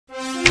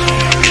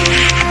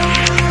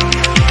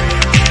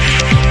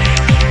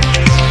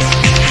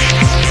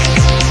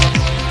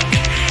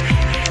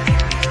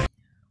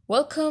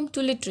Welcome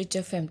to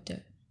literature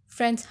फेमटर।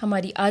 Friends,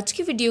 हमारी आज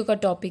की वीडियो का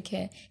टॉपिक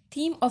है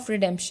theme of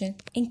redemption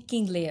in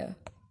King Lear.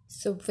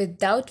 So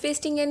without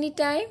wasting any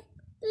time,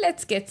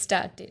 let's get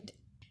started.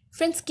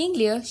 Friends, King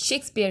Lear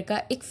Shakespeare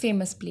का एक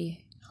famous play है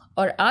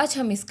और आज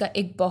हम इसका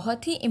एक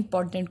बहुत ही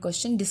इम्पॉर्टेंट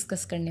क्वेश्चन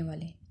डिस्कस करने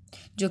वाले हैं,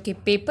 जो कि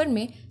पेपर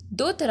में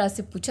दो तरह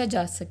से पूछा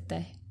जा सकता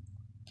है।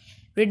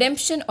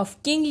 Redemption of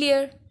King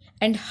Lear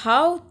and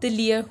how the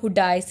Lear who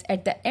dies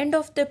at the end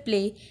of the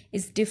play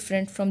is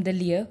different from the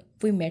Lear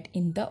we met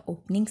in the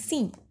opening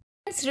scene.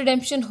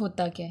 Redemption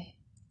होता क्या है?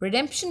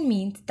 Redemption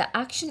means the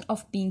action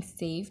of being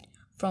saved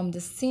from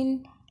the sin,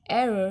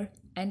 error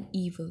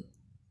and evil.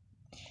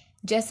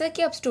 जैसा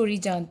कि आप story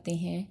जानते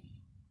हैं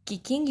कि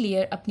King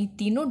Lear अपनी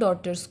तीनों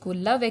डॉटर्स को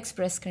लव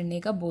एक्सप्रेस करने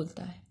का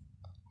बोलता है।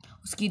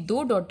 उसकी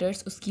दो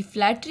डॉटर्स उसकी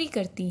फ्लैटरी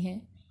करती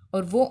हैं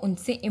और वो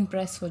उनसे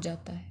इम्प्रेस हो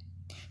जाता है,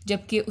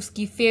 जबकि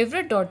उसकी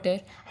फेवरेट डॉटर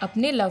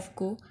अपने लव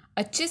को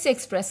अच्छे से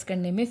एक्सप्रेस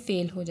करने में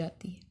फेल हो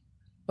जाती है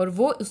और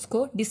वो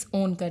उसको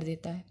डिसओन कर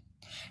देता है।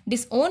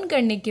 डिसओन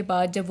करने के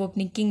बाद जब वो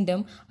अपनी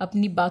किंगडम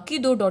अपनी बाकी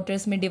दो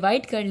डॉटर्स में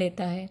डिवाइड कर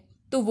लेता है,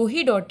 तो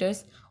वही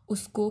डॉटर्स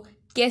उसको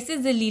कैसे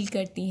जलील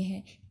करती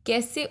हैं,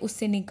 कैसे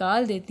उससे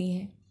निकाल देती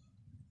हैं।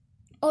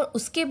 और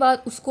उसके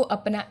बाद उसको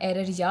अपना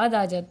एरर याद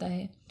आ जाता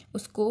है,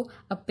 उसको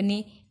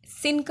अपने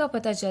सिन का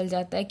पता चल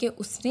जाता है कि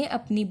उसने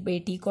अपनी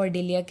बेटी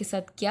कॉर्डेलिया के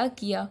साथ क्या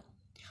किया।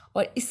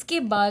 और इसके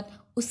बाद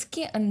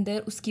उसके अंदर,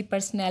 उसकी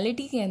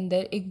पर्सनैलिटी के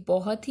अंदर एक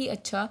बहुत ही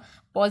अच्छा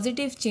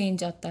पॉजिटिव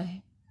चेंज आता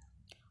है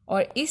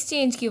और इस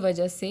चेंज की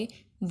वजह से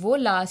वो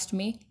लास्ट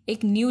में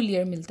एक न्यू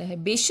लेयर मिलता है।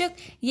 बेशक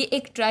ये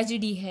एक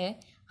ट्रेजेडी है,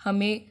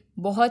 हमें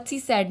बहुत सी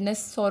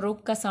सैडनेस, सौरो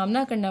का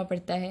सामना करना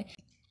पड़ता है,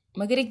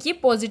 मगर एक ये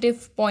पॉजिटिव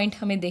पॉइंट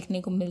हमें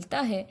देखने को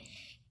मिलता है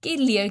कि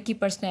लेयर की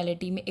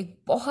पर्सनैलिटी में एक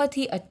बहुत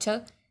ही अच्छा।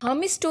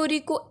 हम इस स्टोरी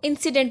को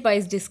इंसिडेंट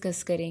वाइज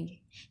डिस्कस करेंगे,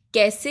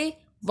 कैसे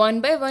वन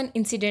बाय वन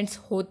इंसिडेंट्स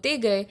होते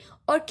गए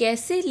और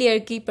कैसे लेयर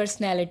की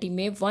पर्सनैलिटी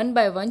में वन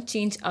बाय वन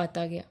चेंज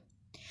आता गया।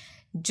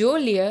 जो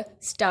लेयर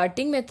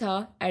स्टार्टिंग में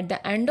था, at the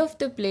end of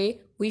the play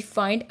we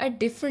find a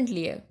different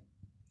layer.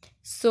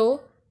 सो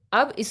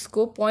अब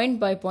इसको पॉइंट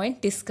बाय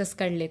पॉइंट डिस्कस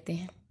कर लेते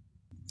हैं।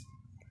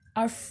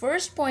 Our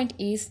first point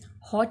is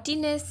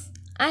हॉटीनेस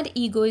and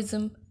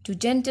egoism to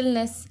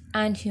gentleness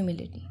and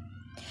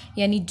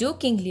humility. यानी जो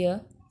किंग लेयर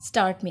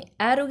स्टार्ट में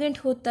एरोगेंट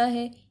होता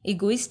है,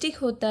 इगोइस्टिक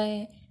होता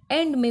है,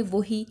 एंड में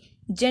वही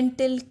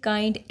जेंटल,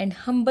 काइंड एंड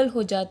हम्बल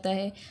हो जाता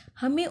है।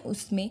 हमें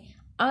उसमें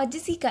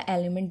आजिज़ी का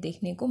एलिमेंट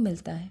देखने को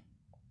मिलता है।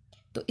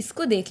 तो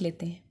इसको देख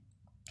लेते हैं।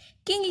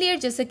 किंग लियर,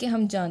 जैसा कि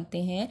हम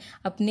जानते हैं,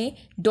 अपने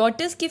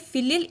डॉटर्स के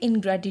फिलियल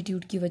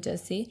इनग्रैटिट्यूड की वजह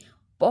से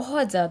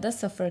बहुत ज़्यादा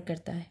सफ़र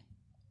करता है।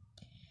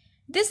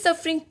 This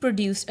suffering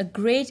produced a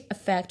great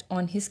effect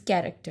on his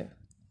character.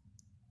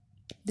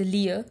 The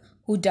लियर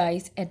who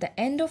dies at the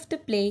end of the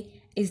play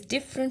is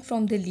different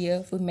from the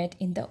लियर we met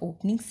in the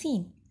opening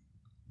scene.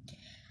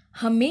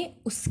 हमें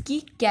उसकी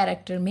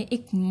कैरेक्टर में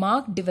एक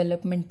मार्क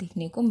डेवलपमेंट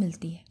देखने को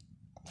मिलती है।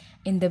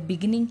 In the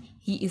beginning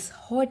he is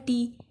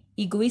hottie,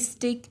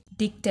 egoistic,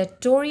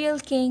 dictatorial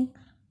king,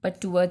 but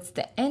towards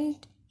the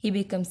end he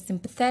becomes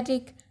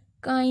sympathetic,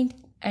 kind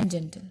and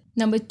gentle.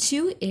 Number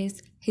 2 is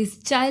his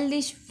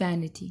childish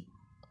vanity,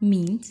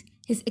 means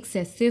his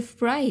excessive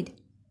pride.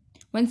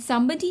 When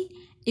somebody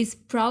is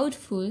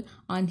proudful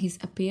on his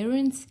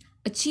appearance,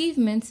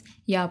 achievements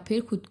या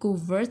फिर खुद को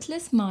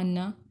worthless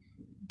मानना,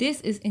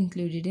 this is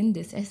included in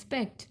this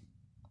aspect.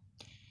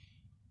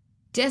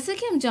 जैसा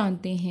कि हम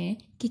जानते हैं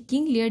कि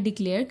किंग लियर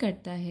डिक्लेयर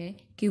करता है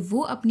कि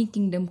वो अपनी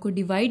किंगडम को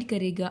डिवाइड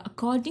करेगा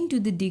according to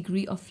the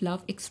degree of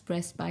love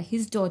express by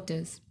his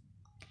daughters.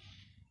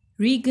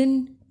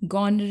 Regan,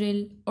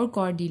 गॉनरेल और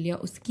कॉर्डेलिया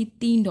उसकी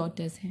 3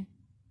 डॉटर्स हैं।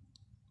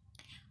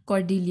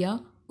 कॉर्डेलिया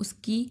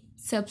उसकी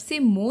सबसे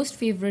मोस्ट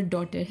फेवरेट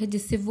डॉटर है,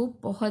 जिससे वो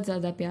बहुत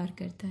ज़्यादा प्यार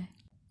करता है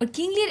और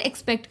किंग लियर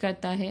एक्सपेक्ट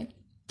करता है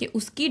कि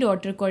उसकी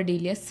डॉटर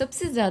कॉर्डेलिया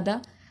सबसे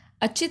ज़्यादा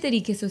अच्छे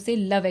तरीके से उसे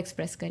लव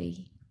एक्सप्रेस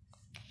करेगी।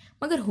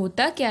 मगर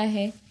होता क्या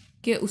है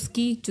कि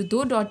उसकी जो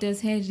 2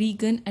 डॉटर्स हैं,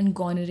 रीगन एंड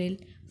गॉनरेल,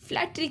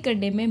 फ्लैटरी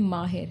करने में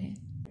माहिर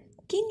हैं।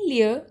 King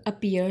Lear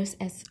appears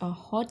as a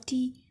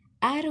hottie,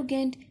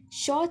 arrogant,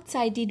 short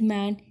sighted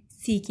man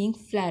seeking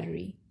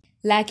flattery,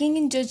 lacking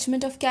in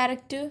judgement of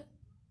character.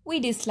 We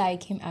dislike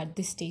him at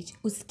this stage.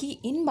 उसकी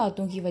इन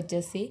बातों की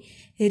वजह से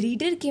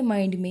रीडर के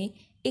माइंड में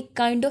एक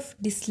काइंड ऑफ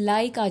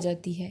डिसलाइक आ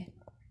जाती है।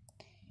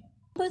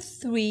 Number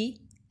 3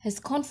 his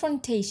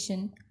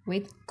confrontation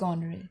with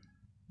गॉनरेल।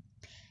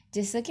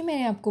 जैसा कि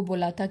मैंने आपको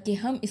बोला था कि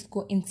हम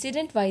इसको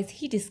इंसिडेंट वाइज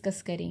ही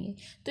डिस्कस करेंगे,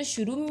 तो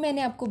शुरू में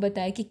मैंने आपको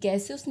बताया कि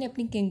कैसे उसने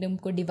अपनी किंगडम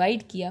को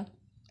डिवाइड किया।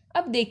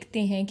 अब देखते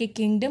हैं कि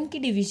किंगडम की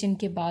डिवीज़न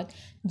के बाद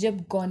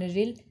जब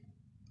गॉनरेल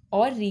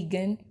और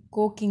रीगन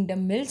को किंगडम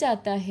मिल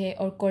जाता है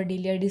और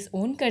कॉर्डेलिया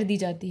डिसओन कर दी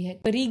जाती है,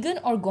 तो रीगन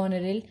और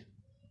गॉनरेल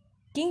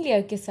किंग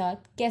लियर के साथ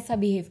कैसा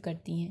बिहेव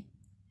करती हैं।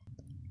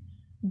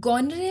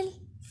 गॉनरेल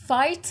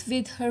fights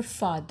with her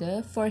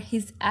father for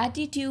his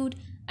attitude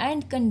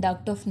and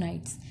conduct of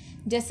nights.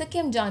 जैसा कि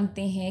हम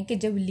जानते हैं कि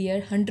जब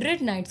लियर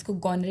 100 नाइट्स को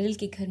गॉनरेल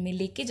के घर में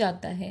लेके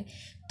जाता है,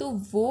 तो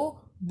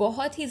वो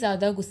बहुत ही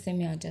ज़्यादा गुस्से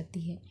में आ जाती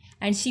है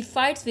and she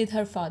fights with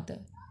her father.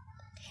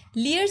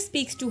 Lear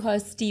speaks to her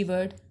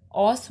steward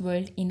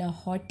Oswald in a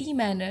haughty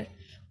manner.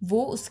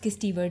 वो उसके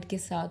स्टीवर्ड के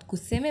साथ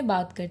गुस्से में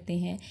बात करते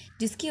हैं,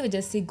 जिसकी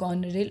वजह से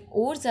गॉनरेल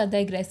और ज़्यादा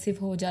एग्रेसिव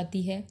हो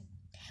जाती है।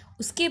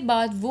 उसके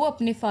बाद वो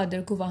अपने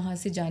फादर को वहाँ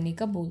से जाने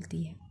का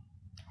बोलती है।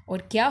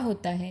 और क्या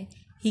होता है?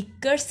 ही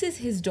कर्सेस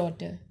हिज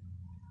डॉटर।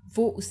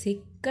 वो उसे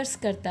कर्स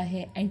करता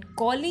है and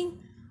calling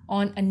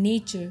on a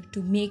nature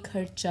to make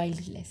her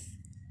childless.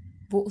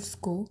 वो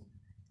उसको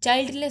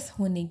चाइल्डलेस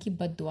होने की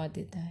बद्दुआ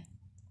देता है।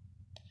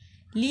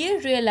 Lear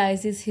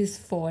realizes his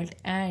fault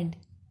and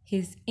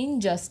his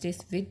injustice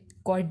with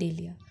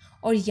Cordelia।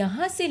 और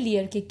यहाँ से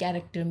लियर के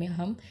कैरेक्टर में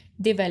हम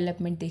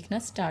डेवलपमेंट देखना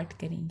स्टार्ट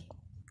करेंगे।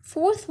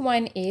 Fourth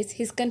one is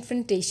his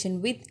confrontation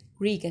with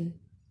Regan.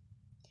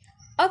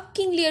 अब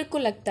किंग लियर को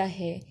लगता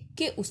है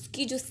कि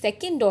उसकी जो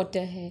सेकेंड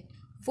डॉटर है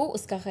वो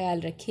उसका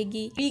ख्याल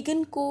रखेगी।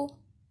 रीगन को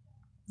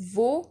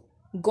वो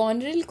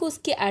गॉनरेल को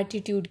उसके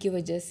एटीट्यूड की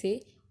वजह से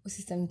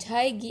उसे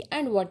समझाएगी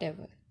and what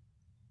ever.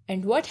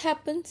 And what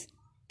happens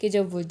कि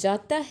जब वो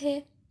जाता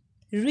है,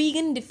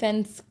 रीगन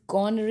डिफेंड्स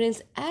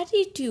गॉनरेल्स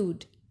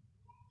एटीट्यूड।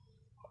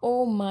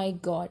 ओ माई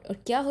गॉड! और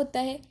क्या होता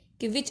है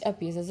कि विच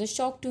appears as a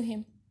shock to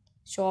him.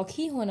 Shock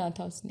ही होना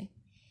था उसने।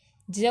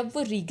 जब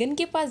वो रीगन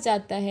के पास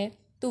जाता है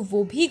तो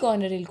वो भी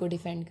गॉनरेल को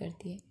डिफेंड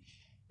करती है।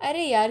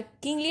 अरे यार,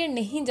 किंग लियर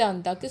नहीं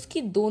जानता कि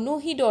उसकी दोनों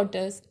ही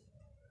डॉटर्स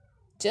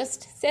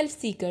जस्ट सेल्फ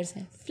सीकर्स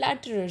हैं,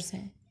 फ्लैटरर्स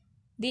हैं।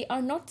 They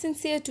are not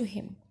sincere to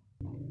him.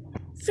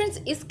 Friends,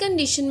 इस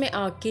कंडीशन में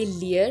आके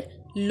लियर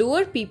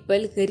लोअर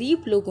पीपल,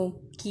 गरीब लोगों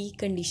की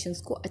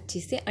कंडीशंस को अच्छे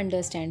से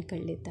अंडरस्टैंड कर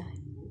लेता है।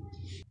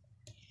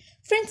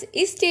 फ्रेंड्स,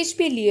 इस स्टेज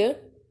पे लियर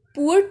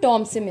पुअर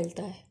टॉम से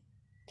मिलता है।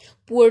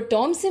 पुअर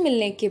टॉम से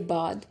मिलने के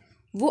बाद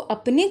वो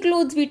अपने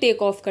क्लोथ्स भी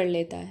टेक ऑफ कर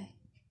लेता है।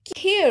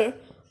 Here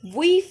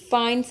we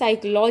find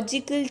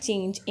psychological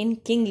change in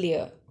King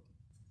Lear.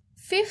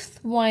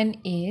 Fifth one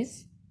is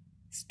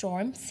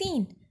storm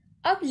scene.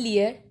 अब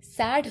लियर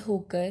सैड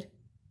होकर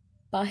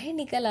बाहर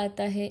निकल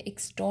आता है एक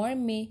स्टॉर्म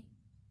में।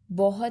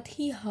 बहुत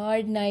ही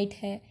हार्ड नाइट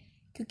है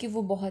क्योंकि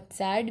वो बहुत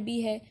सैड भी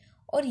है।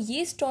 और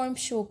ये स्टॉर्म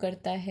शो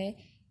करता है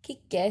कि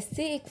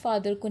कैसे एक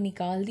फादर को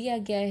निकाल दिया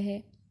गया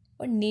है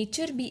और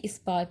नेचर भी इस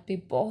बात पे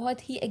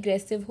बहुत ही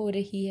एग्रेसिव हो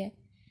रही है।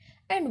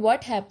 एंड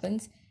व्हाट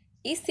हैपन्स,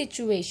 इस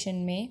सिचुएशन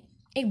में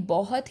एक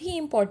बहुत ही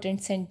इम्पॉर्टेंट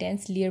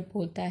सेंटेंस लियर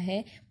बोलता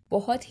है,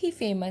 बहुत ही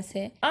फेमस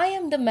है। I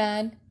am the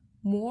man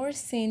more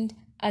sinned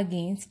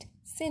against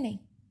sinning.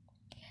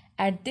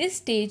 At this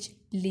stage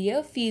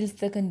लियर feels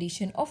the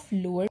condition of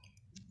lower.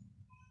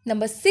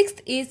 Number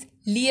 6 is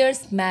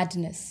लियर्स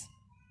madness.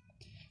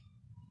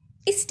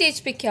 इस स्टेज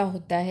पे क्या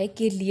होता है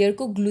कि लियर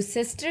को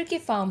ग्लूसेस्टर के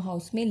फार्म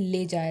हाउस में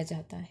ले जाया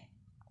जाता है।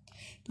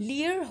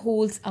 लियर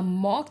holds a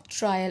mock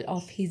trial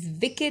of his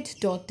wicked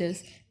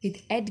daughters with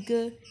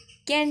Edgar,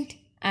 Kent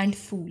and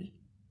fool.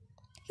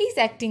 He is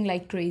acting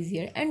like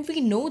crazier and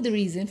we know the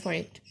reason for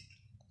it.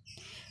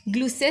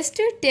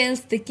 Gloucester tells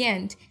the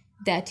Kent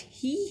that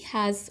he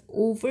has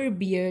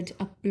overbeared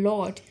a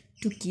plot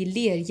to kill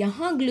Lear।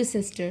 यहाँ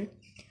Gloucester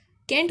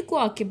Kent को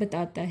आके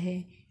बताता है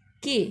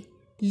कि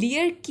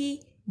लियर की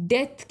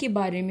death के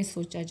बारे में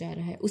सोचा जा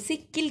रहा है, उसे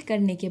किल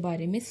करने के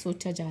बारे में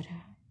सोचा जा रहा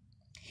है।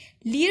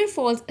 लियर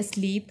फॉल्स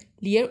अस्लीप।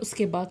 लियर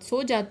उसके बाद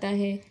सो जाता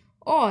है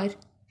और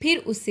फिर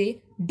उसे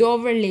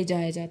डॉवर ले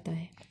जाया जाता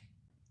है।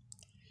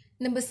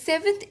 Number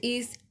 7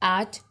 is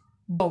eight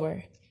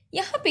डॉवर।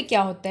 यहाँ पे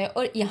क्या होता है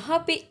और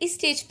यहाँ पे इस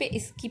स्टेज पे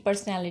इसकी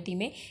पर्सनालिटी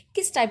में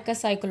किस टाइप का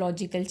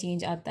साइकोलॉजिकल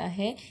चेंज आता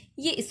है,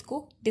 ये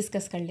इसको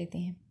डिस्कस कर लेते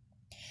हैं।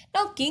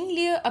 Now King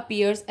Lear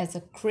appears as a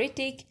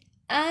critic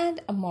and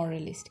a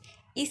moralist।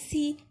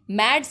 इसी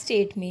मैड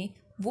स्टेट में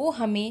वो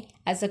हमें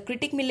एज अ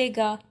क्रिटिक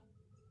मिलेगा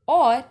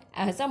और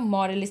एज अ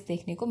मॉरलिस्ट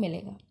देखने को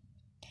मिलेगा।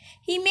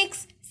 He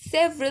makes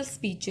several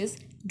speeches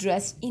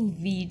dressed in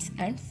weeds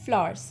and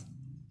flowers।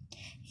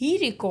 He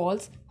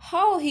recalls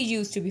how he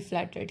used to be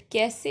flattered,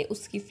 कैसे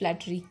उसकी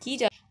फ्लैटरी की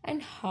जा,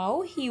 and how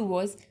he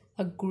was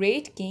a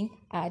great king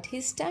at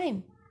his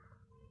time।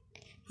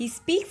 He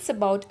speaks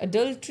about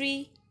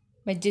adultery,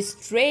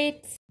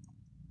 magistrates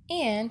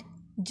and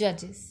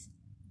judges,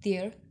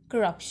 their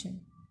corruption।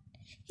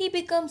 He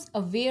becomes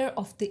aware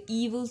of the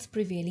evils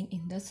prevailing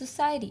in the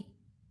society।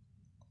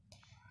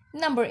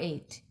 Number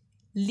 8,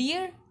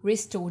 Lear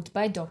restored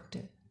by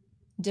doctor।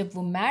 जब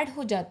वो mad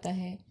हो जाता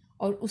है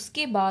और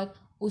उसके बाद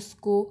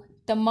उसको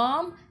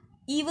तमाम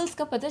ईवल्स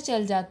का पता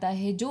चल जाता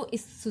है जो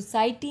इस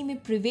सोसाइटी में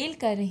प्रिवेल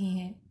कर रहे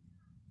हैं,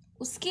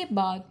 उसके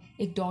बाद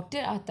एक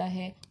डॉक्टर आता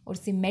है और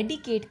उसे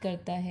मेडिकेट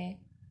करता है।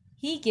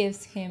 He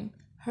gives him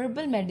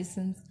herbal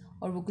medicine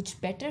और वो कुछ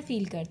बेटर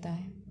फील करता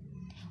है।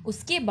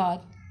 उसके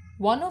बाद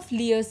one of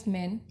लियर्स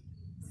man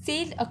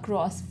sailed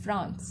across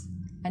France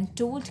and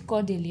told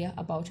Cordelia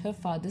about her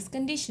father's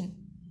condition.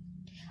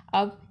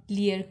 अब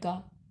लियर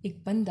का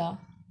एक बंदा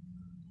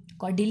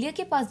कॉर्डेलिया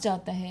के पास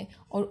जाता है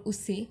और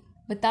उसे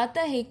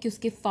बताता है कि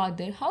उसके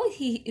father how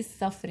he is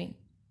suffering.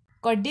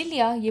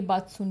 Cordelia ये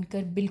बात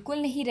सुनकर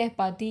बिल्कुल नहीं रह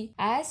पाती।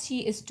 As she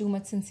is too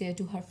much sincere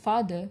to her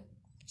father,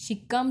 she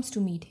comes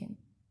to meet him.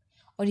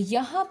 और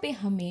यहाँ पे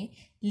हमें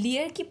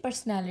लियर की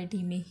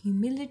पर्सनालिटी में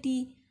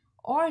ह्यूमिलिटी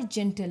और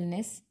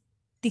जेंटलनेस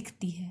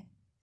दिखती है।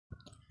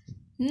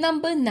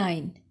 Number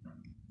 9,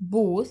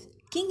 both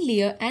King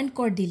Lear and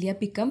Cordelia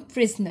become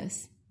prisoners.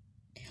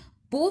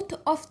 Both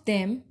of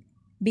them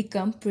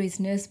become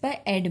prisoners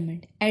bye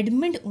Edmund.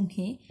 Edmund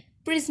उन्हें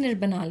प्रिजनर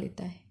बना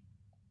लेता है।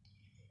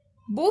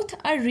 Both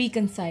are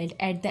reconciled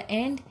at the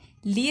end.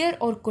 लियर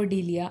और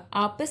कॉर्डेलिया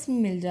आपस में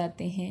मिल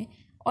जाते हैं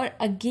और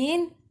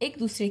अगेन एक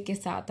दूसरे के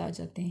साथ आ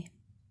जाते हैं।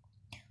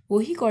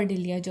 वही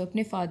कॉर्डेलिया जो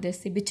अपने फादर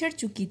से बिछड़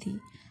चुकी थी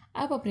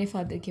अब अपने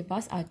फादर के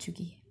पास आ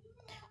चुकी है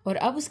और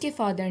अब उसके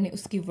फादर ने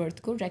उसकी वर्थ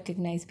को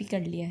रिकग्नाइज भी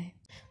कर लिया है।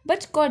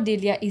 But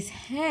Cordelia is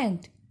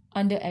hanged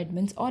under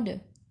Edmonds order.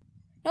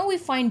 Now we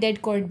find dead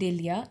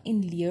Cordelia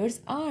in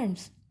लियर्स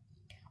arms.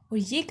 और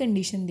ये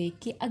कंडीशन देख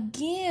के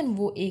अगेन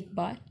वो एक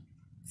बार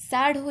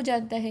सैड हो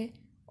जाता है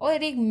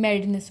और एक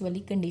मैडनेस वाली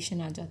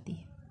कंडीशन आ जाती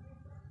है।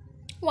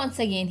 Once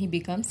again he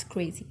becomes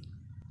crazy.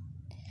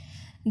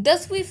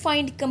 Thus we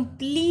find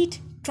complete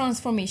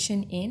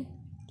transformation in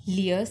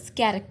Lear's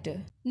character.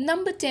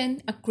 Number 10,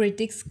 a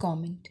critic's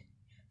comment.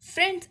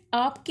 Friends,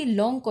 आपके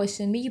लॉन्ग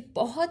क्वेश्चन में ये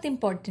बहुत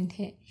इम्पॉर्टेंट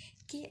है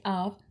कि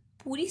आप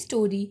पूरी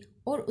स्टोरी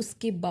और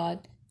उसके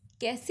बाद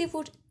कैसे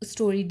वो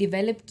स्टोरी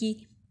डेवलप की,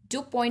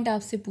 जो पॉइंट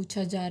आपसे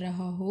पूछा जा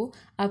रहा हो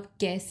आप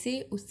कैसे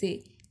उसे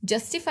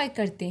जस्टिफाई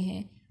करते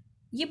हैं।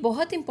 ये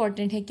बहुत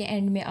इम्पॉर्टेंट है कि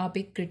एंड में आप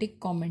एक क्रिटिक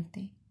कमेंट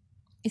दें।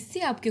 इससे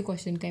आपके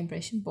क्वेश्चन का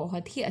इंप्रेशन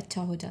बहुत ही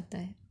अच्छा हो जाता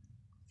है।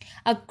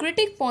 अ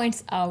critic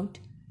points out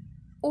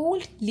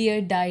old लियर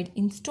died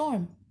in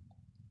storm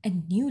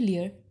and new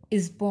लियर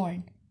is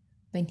born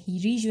when he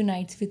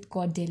रीयूनाइट्स with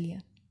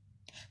Cordelia.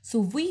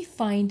 So we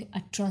find a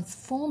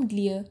transformed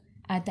लियर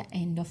at the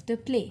end of the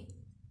play.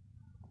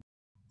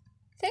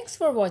 Thanks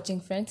for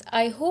watching friends.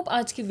 I hope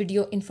आज की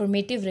video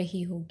informative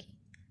रही होगी।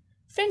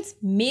 Friends,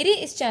 मेरे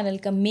इस channel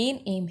का main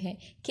M है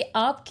कि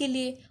आपके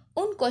लिए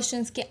उन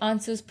क्वेश्चंस के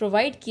आंसर्स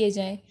प्रोवाइड किए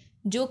जाएं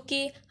जो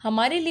कि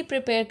हमारे लिए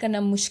प्रिपेयर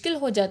करना मुश्किल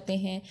हो जाते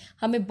हैं।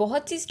 हमें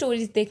बहुत सी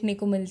स्टोरीज देखने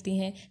को मिलती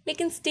हैं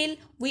लेकिन still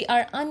we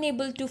are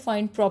unable to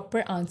find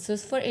proper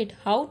answers for it,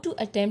 how to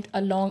attempt a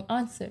long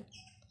answer.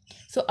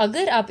 सो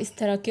अगर आप इस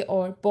तरह के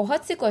और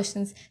बहुत से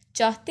क्वेश्चंस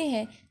चाहते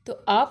हैं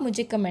तो आप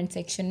मुझे कमेंट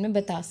सेक्शन में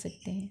बता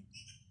सकते हैं।